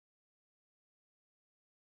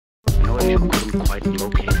you couldn't quite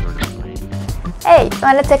locate or explain. Hey,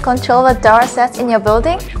 wanna take control of door access in your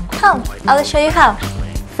building? Come, I'll show you how.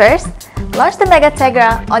 First, launch the Mega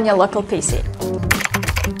Tegra on your local PC.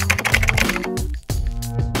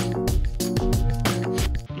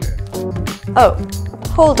 Oh,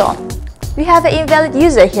 hold on. We have an invalid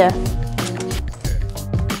user here.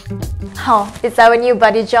 Oh, it's our new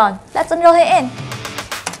buddy John. Let's enroll him in.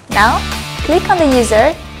 Now, click on the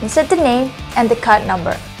user, insert the name and the card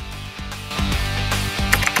number.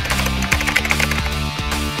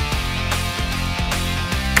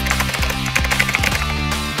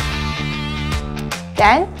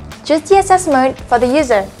 Then, choose the access mode for the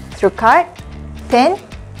user through card, PIN,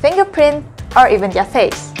 fingerprint, or even their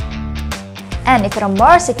face. And if you're a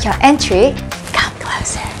more secure entry, come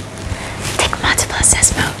closer. Take multiple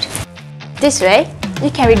access mode. This way, you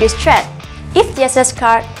can reduce threat if the access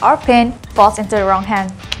card or PIN falls into the wrong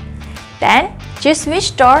hand. Then, choose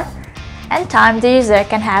which door and time the user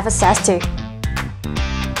can have access to.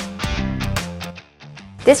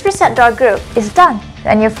 This reset door group is done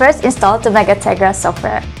when you first install the Mega Tegra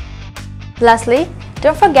software. Lastly,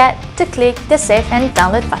 don't forget to click the Save and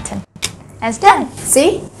Download button. And it's done!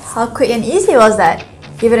 See? How quick and easy was that?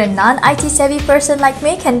 Even a non-IT savvy person like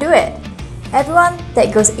me can do it. Everyone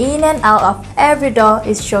that goes in and out of every door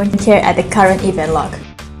is shown here at the current event log.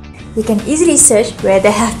 You can easily search where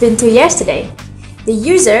they have been to yesterday. The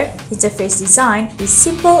user interface design is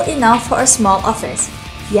simple enough for a small office,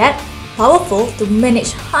 yet powerful to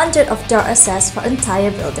manage hundreds of door access for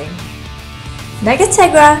entire building. Mega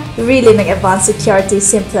Tegra really make advanced security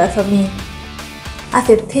simpler for me. I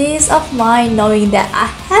feel peace of mind knowing that I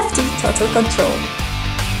have the total control.